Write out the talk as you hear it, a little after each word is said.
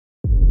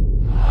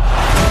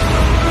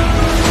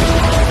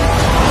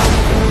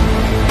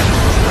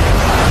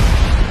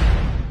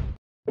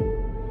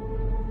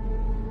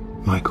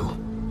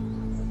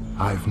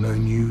I've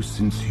known you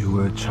since you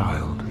were a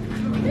child.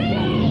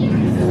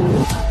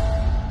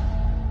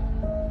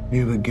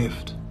 You're a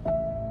gift.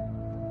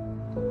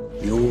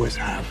 You always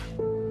have.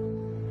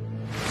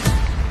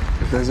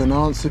 If there's an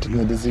answer to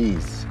your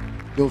disease,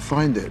 you'll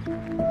find it.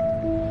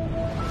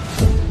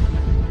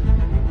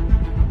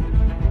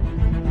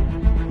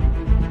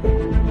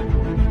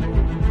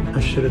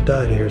 I should have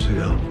died years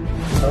ago.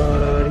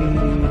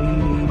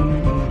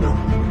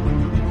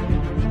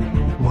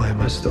 Why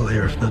am I still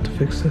here if not to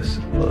fix this?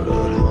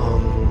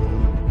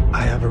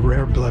 I have a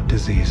rare blood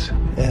disease,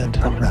 and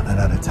I'm running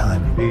out of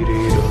time.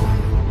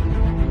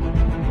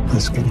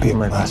 This could be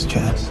my last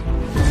chance.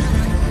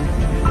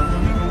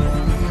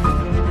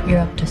 You're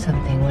up to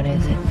something. What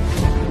is it?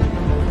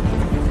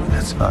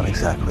 It's not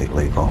exactly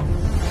legal.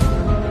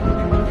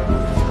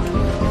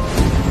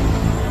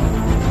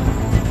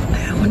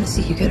 I don't want to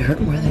see you get hurt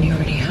more than you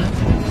already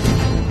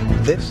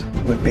have. This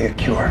would be a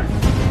cure.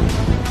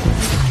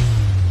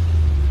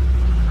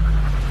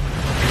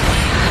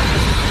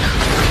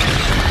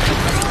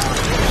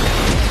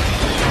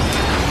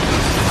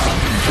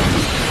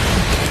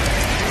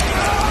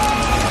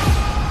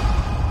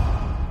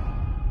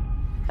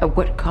 At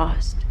what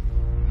cost?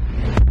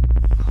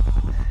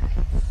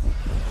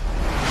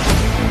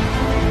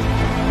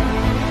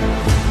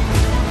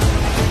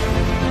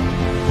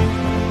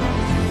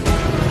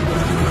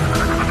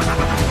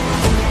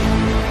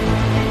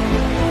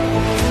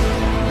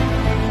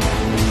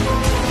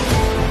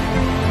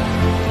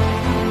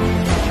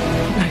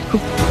 Michael,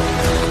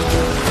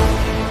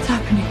 what's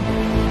happening?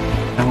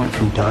 I went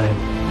from dying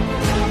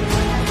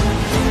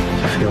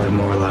to feeling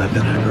more alive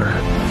than ever.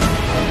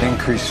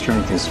 Increased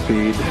strength and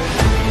speed.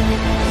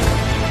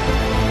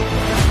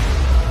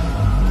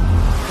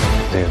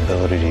 The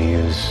ability to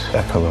use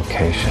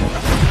echolocation.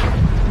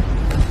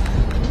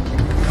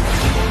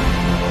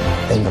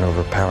 And an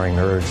overpowering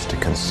urge to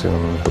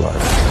consume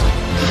blood.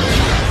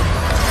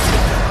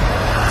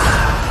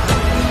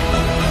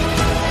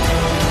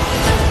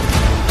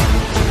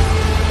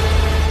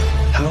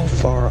 How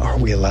far are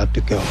we allowed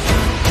to go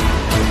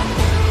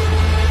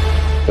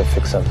to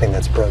fix something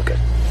that's broken?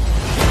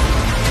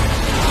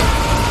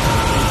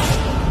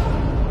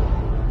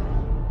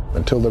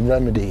 Until the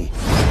remedy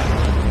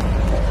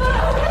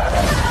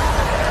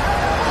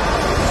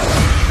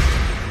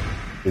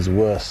is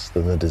worse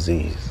than the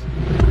disease.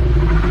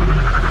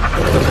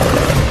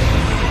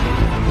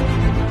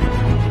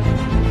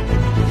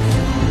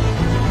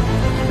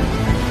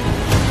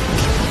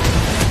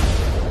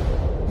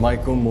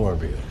 Michael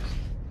MOEBIUS.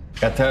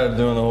 Got tired of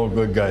doing the whole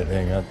good guy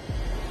thing, huh?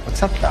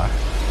 What's up, Doc?